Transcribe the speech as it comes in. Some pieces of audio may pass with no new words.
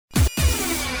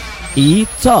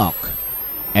E-Talk,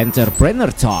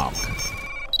 Entrepreneur Talk.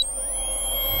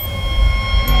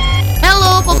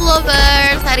 Halo Pop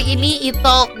Lovers, hari ini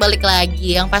E-Talk balik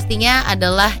lagi. Yang pastinya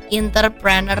adalah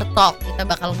Entrepreneur Talk. Kita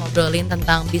bakal ngobrolin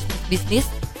tentang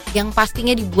bisnis-bisnis yang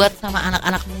pastinya dibuat sama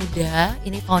anak-anak muda.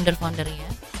 Ini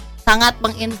founder-foundernya sangat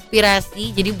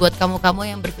menginspirasi. Jadi buat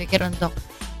kamu-kamu yang berpikir untuk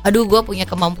aduh gue punya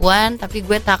kemampuan tapi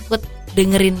gue takut,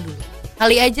 dengerin dulu.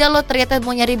 Kali aja lo ternyata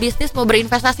mau nyari bisnis, mau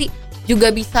berinvestasi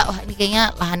juga bisa. Wah ini kayaknya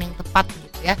lahan yang tepat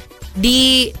gitu ya.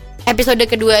 Di episode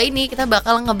kedua ini kita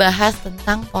bakal ngebahas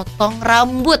tentang potong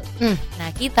rambut.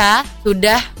 Nah kita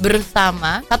sudah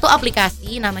bersama satu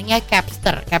aplikasi namanya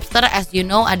Capster. Capster as you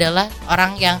know adalah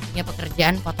orang yang punya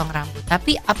pekerjaan potong rambut.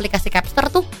 Tapi aplikasi Capster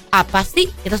tuh apa sih?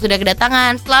 Kita sudah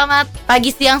kedatangan. Selamat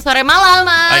pagi, siang, sore, malam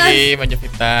Mas. Pagi Mbak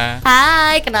Jovita.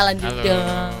 Hai, kenalan Halo. juga.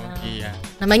 Iya.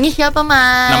 Namanya siapa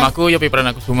Mas? Namaku Yopi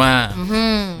Pranakusuma.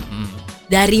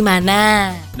 Dari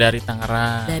mana? Dari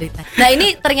Tangerang. Nah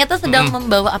ini ternyata sedang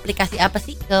membawa aplikasi apa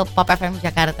sih ke Pop FM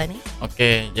Jakarta nih?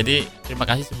 Oke, jadi terima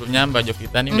kasih sebelumnya Mbak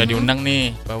Jovita nih udah diundang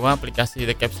nih bahwa aplikasi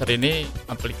The Capster ini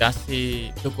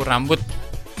aplikasi cukur rambut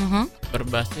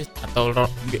berbasis atau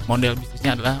model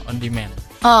bisnisnya adalah on demand.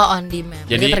 Oh, on demand.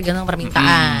 Jadi tergantung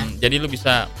permintaan. Jadi lu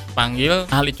bisa panggil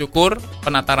ahli cukur,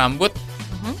 penata rambut,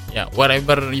 ya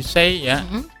whatever you say ya.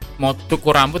 Mau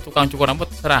cukur rambut, tukang cukur rambut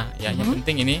terserah ya. Yang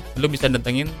penting ini lu bisa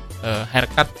datengin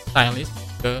haircut stylist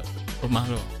ke rumah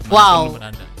lu. Wow. Lu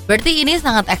berada. Berarti ini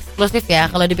sangat eksklusif ya.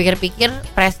 Kalau dipikir-pikir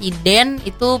presiden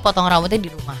itu potong rambutnya di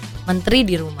rumah, menteri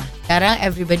di rumah. Sekarang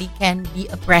everybody can be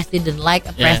a president, like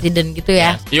a president gitu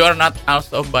ya. Yes. You are not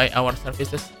also buy our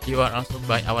services, you are also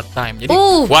buy our time. Jadi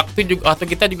waktu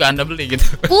kita juga Anda beli gitu.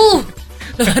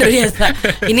 Luar biasa.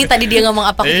 Ini tadi dia ngomong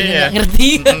apa aku juga nggak ngerti.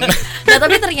 Nah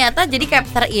tapi ternyata jadi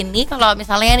Capster ini kalau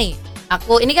misalnya nih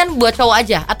aku ini kan buat cowok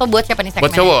aja atau buat siapa nih segmennya?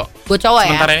 Buat cowok. Buat cowok ya.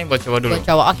 Sementara ini buat cowok dulu. Buat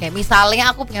cowok. Oke. Misalnya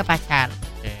aku punya pacar,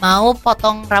 mau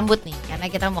potong rambut nih karena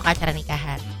kita mau ke acara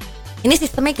nikahan. Ini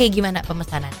sistemnya kayak gimana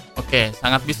pemesanan? Oke,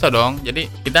 sangat bisa dong.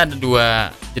 Jadi kita ada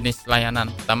dua jenis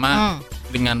layanan. Pertama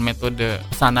dengan metode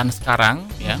pesanan sekarang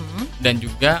ya, dan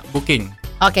juga booking.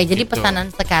 Oke, jadi gitu. pesanan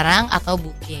sekarang atau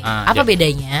booking. Apa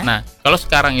bedanya? Nah, kalau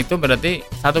sekarang itu berarti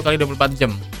 1 kali 24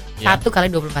 jam. 1 kali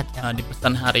 24 jam. Nah,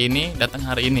 dipesan hari ini, datang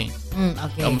hari ini.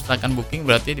 Oke. Kalau misalkan booking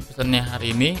berarti dipesannya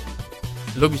hari ini,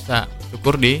 lu bisa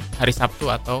cukur di hari Sabtu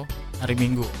atau hari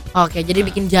Minggu. Oke, jadi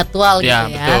bikin jadwal gitu ya.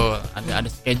 Ya, betul. Ada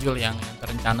schedule yang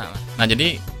terencana lah. Nah,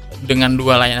 jadi dengan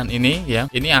dua layanan ini ya,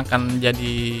 ini akan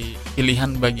jadi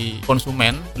pilihan bagi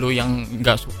konsumen lu yang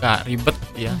nggak suka ribet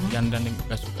ya, dan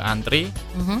nggak suka antri,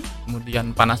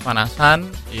 kemudian panas-panasan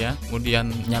ya,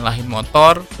 kemudian nyalahin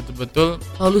motor, betul-betul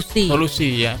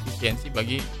solusi ya, efisiensi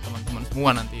bagi teman-teman semua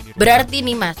nanti di rumah. Berarti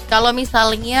nih Mas, kalau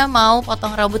misalnya mau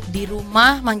potong rambut di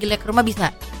rumah, manggilnya ke rumah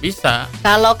bisa? Bisa.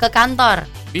 Kalau ke kantor?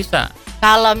 Bisa.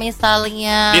 Kalau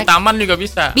misalnya di taman juga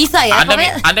bisa. Bisa ya?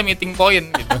 Ada meeting point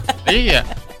gitu. Iya.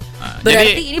 Nah,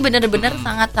 berarti jadi, ini benar-benar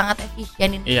sangat-sangat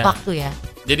efisien waktu ya.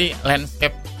 Jadi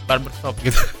landscape barbershop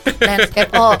gitu. Landscape.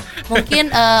 Oh,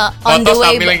 mungkin on the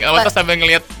way. Sambil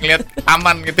ngelihat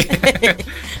taman gitu.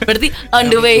 Berarti on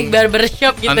the way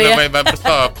barbershop gitu ya. On the way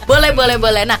barbershop.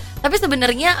 Boleh. Nah, tapi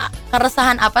sebenarnya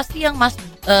keresahan apa sih yang Mas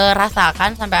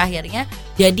rasakan sampai akhirnya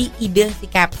jadi ide si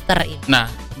Capster ini? Nah,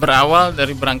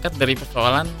 berangkat dari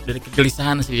persoalan dari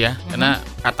kegelisahan sih ya. Karena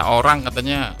kata orang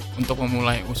katanya untuk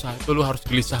memulai usaha itu lu harus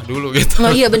gelisah dulu gitu.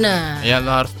 Oh iya benar. Ya lu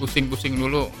harus pusing-pusing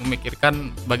dulu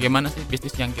memikirkan bagaimana sih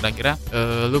bisnis yang kira-kira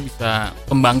lu bisa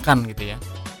kembangkan gitu ya.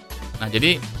 Nah,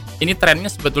 jadi ini trennya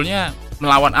sebetulnya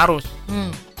melawan arus.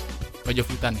 Mbak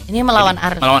Jovita nih. Ini melawan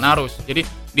arus. Melawan arus. Jadi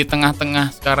di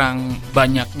tengah-tengah sekarang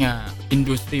banyaknya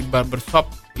industri barbershop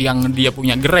yang dia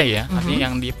punya gerai ya, artinya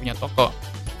yang dia punya toko.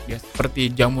 Ya,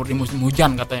 seperti jamur di musim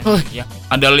hujan katanya. Ya,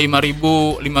 ada 5.000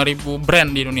 brand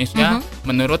di Indonesia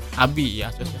menurut ABI ya,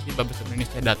 Asosiasi Barbershop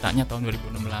Indonesia, datanya tahun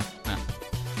 2016. Nah,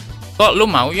 kok lu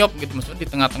mau Yop gitu, maksudnya di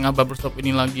tengah-tengah barbershop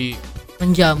ini lagi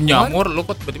menjamur, lu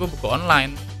kok tiba-tiba buka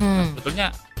online. Nah,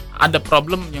 sebetulnya ada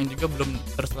problem yang juga belum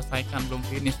terselesaikan, belum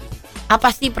finish gitu.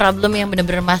 Apa sih problem yang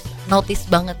benar-benar Mas notice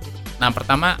banget gitu? Nah,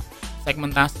 pertama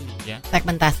segmentasi ya.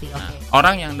 Segmentasi, oke. Nah,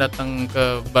 orang yang datang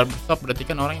ke barbershop berarti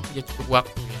kan orang yang punya cukup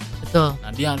waktu ya. Betul.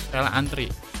 Nah, dia harus rela antri.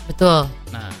 Betul.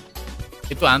 Nah,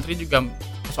 itu antri juga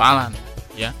persoalan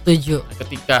ya. Setuju. Nah,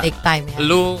 ketika take time ya.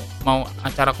 Lu mau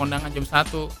acara kondangan jam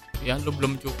 1 ya, lu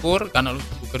belum cukur karena lu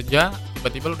sibuk kerja,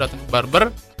 tiba-tiba lu datang ke barber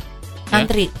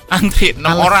antri 6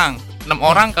 orang. 6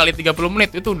 orang kali 30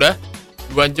 menit itu udah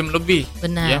 2 jam lebih.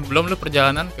 Benar. Ya, belum lu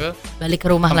perjalanan ke balik ke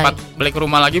rumah lagi. Balik ke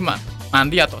rumah lagi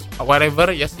mandi atau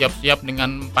wherever ya, siap-siap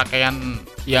dengan pakaian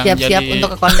yang siap-siap jadi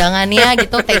untuk ke kondangannya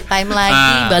gitu, take time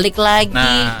lagi, balik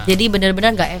lagi. Jadi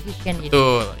benar-benar nggak efisien gitu.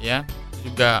 Betul ya.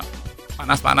 Juga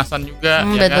panas-panasan juga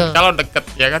ya betul. kan. Kalau deket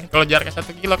ya kan, kalau jaraknya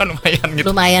 1 kilo kan lumayan gitu.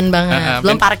 Lumayan banget.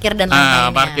 Belum parkir dan lain-lainnya.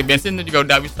 Parkir bensin juga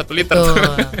udah habis 1 liter.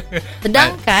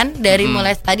 Sedangkan dari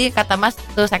mulai tadi kata Mas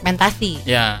tuh segmentasi.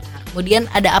 Ya. Nah, kemudian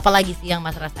ada apa lagi sih yang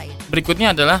Mas rasain?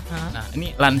 Berikutnya adalah nah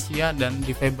ini lansia dan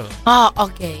difabel. Oh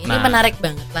oke. Ini menarik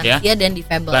banget, lansia dan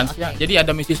difabel. Lansia. Jadi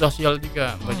ada misi sosial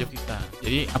juga Mbak Jovita.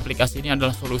 Jadi aplikasi ini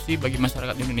adalah solusi bagi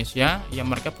masyarakat Indonesia yang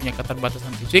mereka punya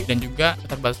keterbatasan fisik dan juga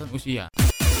keterbatasan usia.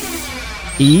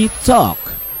 E-Talk,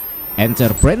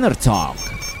 Entrepreneur Talk.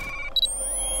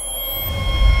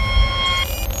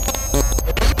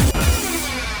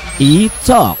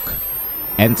 E-Talk,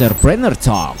 Entrepreneur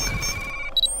Talk.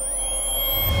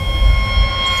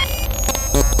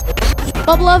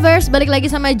 Pop Lovers, balik lagi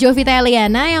sama Jovita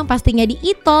Eliana yang pastinya di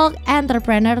E-Talk,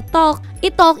 Entrepreneur Talk.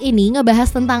 E-Talk ini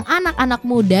ngebahas tentang anak-anak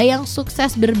muda yang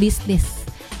sukses berbisnis.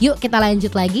 Yuk kita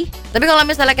lanjut lagi. Tapi kalau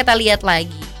misalnya kita lihat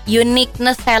lagi,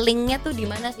 uniqueness sellingnya tuh di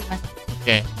mana sih Mas?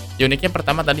 Oke, uniknya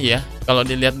pertama tadi ya, kalau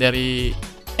dilihat dari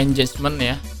engagement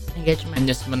ya,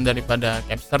 engagement daripada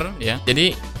Capster ya.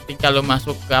 Jadi ketika lo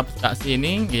masuk ke aplikasi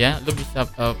ini ya, lo bisa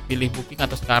pilih booking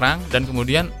atau sekarang, dan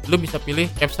kemudian lo bisa pilih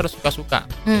Capster suka-suka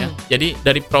ya. Jadi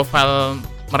dari profil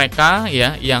mereka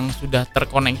ya yang sudah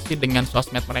terkoneksi dengan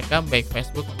sosmed mereka baik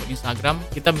Facebook maupun Instagram,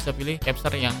 kita bisa pilih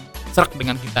Capster yang serak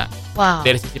dengan kita. Wow.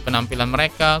 Dari sisi penampilan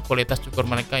mereka, kualitas cukur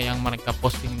mereka yang mereka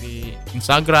posting di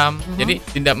Instagram. Jadi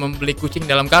tidak membeli kucing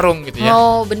dalam karung gitu ya.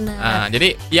 Oh benar. Nah,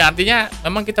 jadi ya artinya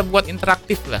memang kita buat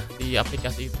interaktif lah di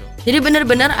aplikasi itu. Jadi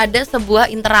benar-benar ada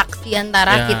sebuah interaksi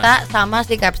antara kita sama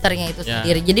si Capsternya itu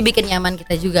sendiri. Jadi bikin nyaman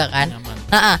kita juga kan.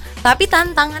 Tapi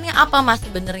tantangannya apa Mas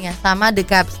sebenarnya sama The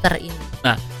Capster ini?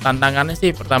 Nah, tantangannya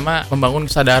sih pertama membangun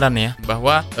kesadaran ya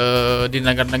bahwa di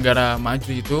negara-negara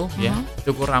maju itu ya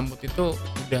cukur rambut itu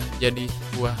udah jadi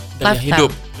sebuah gaya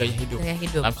hidup,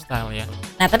 lifestyle ya.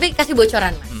 Nah, tapi kasih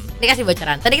bocoran Mas. Ini kasih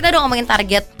bocoran. Tadi kita udah ngomongin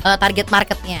target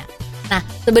marketnya. Nah,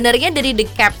 sebenarnya dari The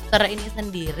Capster ini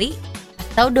sendiri,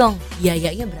 kasih tahu dong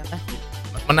biayanya berapa sih?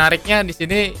 Menariknya di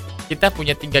sini kita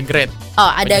punya 3 grade. Oh,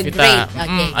 ada grade.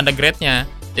 Ada grade-nya.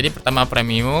 Jadi pertama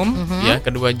premium, ya,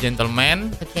 kedua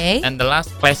gentleman, and the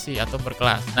last classy atau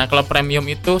berkelas. Nah, kalau premium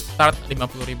itu start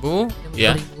 50.000,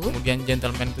 ya. Kemudian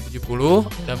gentleman itu 70,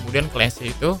 dan kemudian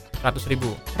classy itu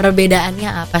 100.000.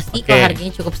 Perbedaannya apa sih kalau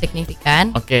harganya cukup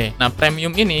signifikan? Nah,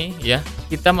 premium ini ya,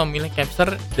 kita memilih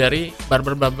Capster dari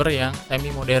barber-barber yang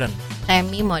semi modern.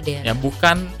 Ya,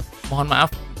 bukan, mohon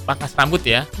maaf, pangkas rambut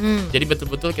ya. Jadi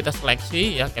betul-betul kita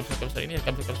seleksi ya Capster ini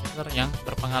Capster yang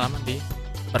berpengalaman di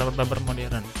barber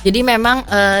modern. Jadi memang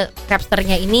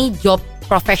Capsternya ini job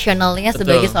profesionalnya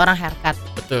sebagai seorang haircut,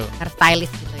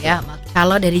 hairstylist gitu ya.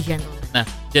 Kalau dari gentleman. Nah,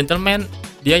 gentleman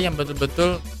dia yang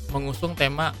betul-betul mengusung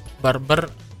tema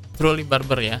barber, truly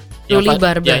barber ya.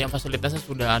 Barber. Yang fasilitasnya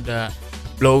sudah ada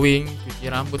blowing, cuci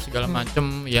rambut segala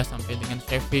macam ya, sampai dengan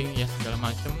shaving ya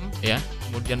segala macam ya.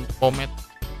 Kemudian pomade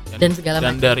dan segala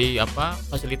macam. Dan dari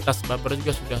fasilitas barber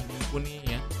juga sudah mumpuni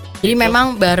ya. Jadi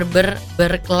memang barber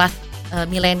berkelas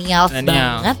millennials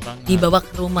banget dibawa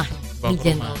ke rumah di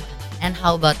gentleman. And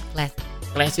how about class?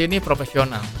 Class ini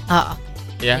profesional. Oh,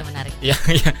 ya. Ini menarik. Ya,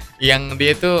 yang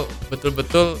dia itu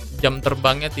betul-betul jam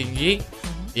terbangnya tinggi,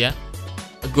 ya,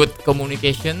 good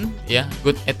communication, ya,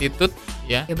 good attitude,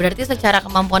 ya. Ya berarti secara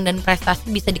kemampuan dan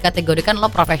prestasi bisa dikategorikan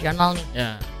lo profesional nih. Ya.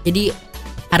 Jadi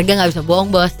harga nggak bisa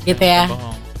bohong bos, gitu ya.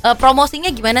 Promosinya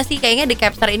gimana sih? Kayaknya di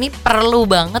Capster ini perlu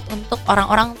banget untuk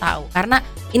orang-orang tahu, karena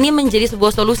ini menjadi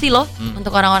sebuah solusi loh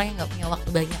untuk orang-orang yang nggak punya waktu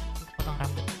banyak untuk potong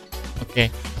rambut.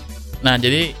 Nah,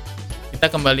 jadi kita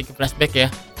kembali ke flashback ya.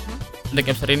 The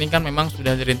Capster ini kan memang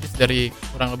sudah dirintis dari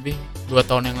kurang lebih 2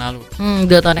 tahun yang lalu. 2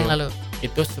 tahun yang lalu.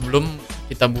 Itu sebelum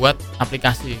kita buat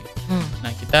aplikasi.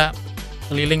 Nah, kita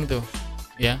keliling tuh,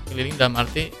 ya, keliling dalam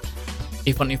arti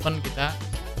event-event kita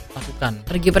lakukan.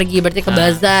 Pergi-pergi berarti ke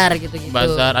bazar gitu-gitu.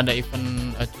 Bazar, ada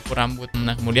event cukur rambut.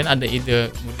 Nah, kemudian ada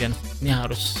ide, kemudian ini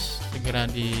harus segera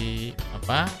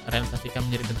realisasikan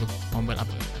menjadi bentuk mobile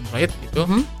aplikasi Android gitu.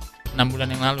 6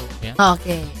 bulan yang lalu ya.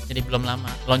 Jadi belum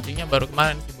lama. Launchingnya baru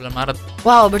kemarin sih, bulan Maret.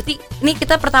 Wow, berarti ini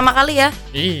kita pertama kali ya?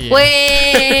 Iya.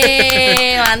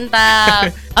 Wih,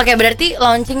 mantap. Berarti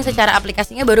launching secara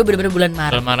aplikasinya baru benar-benar bulan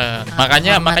Maret.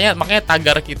 Makanya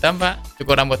tagar kita Mbak,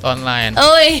 cukur rambut online.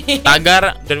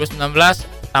 Tagar 2019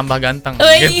 tambah ganteng.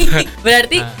 Gitu.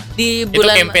 Berarti di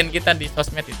bulan itu campaign kita di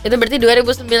sosmed itu. Itu berarti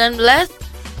 2019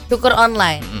 cukur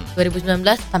online, 2019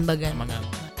 tambah ganteng.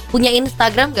 Punya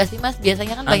Instagram gak sih Mas?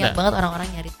 Biasanya kan banyak Ada. banget orang-orang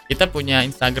nyari. Kita punya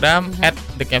Instagram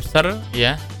 @thecapster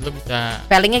ya. Lu bisa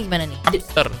Spellingnya gimana nih?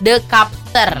 capster. The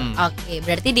Capster. Hmm. Oke,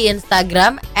 berarti di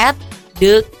Instagram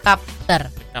 @thecapster.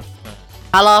 Capster.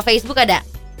 Kalau Facebook ada?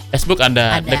 Facebook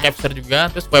ada, Ada. The Capster juga.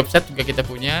 Terus website juga kita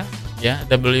punya ya,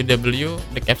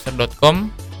 www.thecapster.com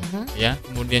Mhm. ya.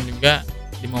 Kemudian juga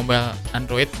di mobile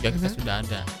Android juga kita sudah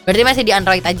ada. Berarti masih di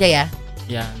Android aja ya?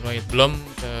 Ya, Android belum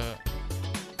ke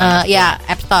Ya,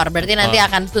 App Store. Berarti App nanti Store.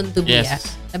 akan soon to be Yes. ya.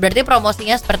 Nah, berarti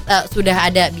promosinya sudah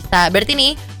ada bisa. Berarti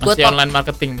nih buat masih pop, online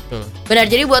marketing betul. benar.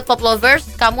 Jadi buat pop lovers,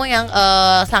 kamu yang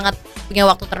sangat punya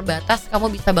waktu terbatas, kamu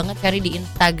bisa banget cari di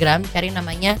Instagram, cari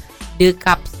namanya The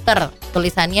Capster.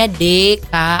 Tulisannya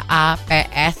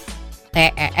DKAPSTER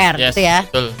Yes, gitu ya.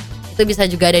 betul. Itu bisa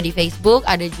juga ada di Facebook,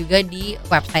 ada juga di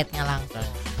websitenya langsung.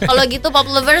 Kalau gitu pop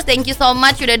lovers, thank you so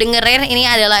much udah dengerin. Ini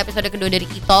adalah episode kedua dari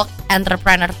e-talk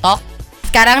Entrepreneur Talk.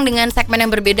 Sekarang dengan segmen yang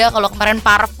berbeda. Kalau kemarin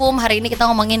parfum, hari ini kita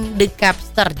ngomongin The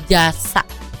Capster, jasa.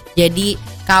 Jadi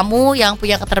kamu yang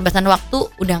punya keterbatasan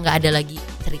waktu udah nggak ada lagi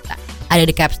cerita, ada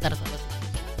The Capster solusi.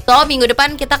 So minggu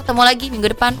depan kita ketemu lagi. Minggu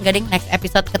depan nggak ding, next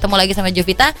episode ketemu lagi sama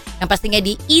Jovita, yang pastinya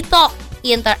di e-talk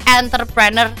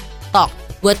Entrepreneur Talk.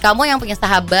 Buat kamu yang punya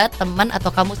sahabat, teman, atau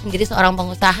kamu sendiri seorang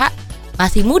pengusaha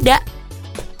masih muda,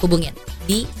 hubungin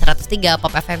di 103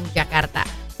 Pop FM Jakarta.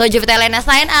 So Jovita Elena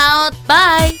sign out,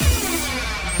 bye.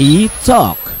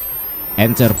 E-Talk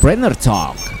Entrepreneur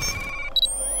Talk.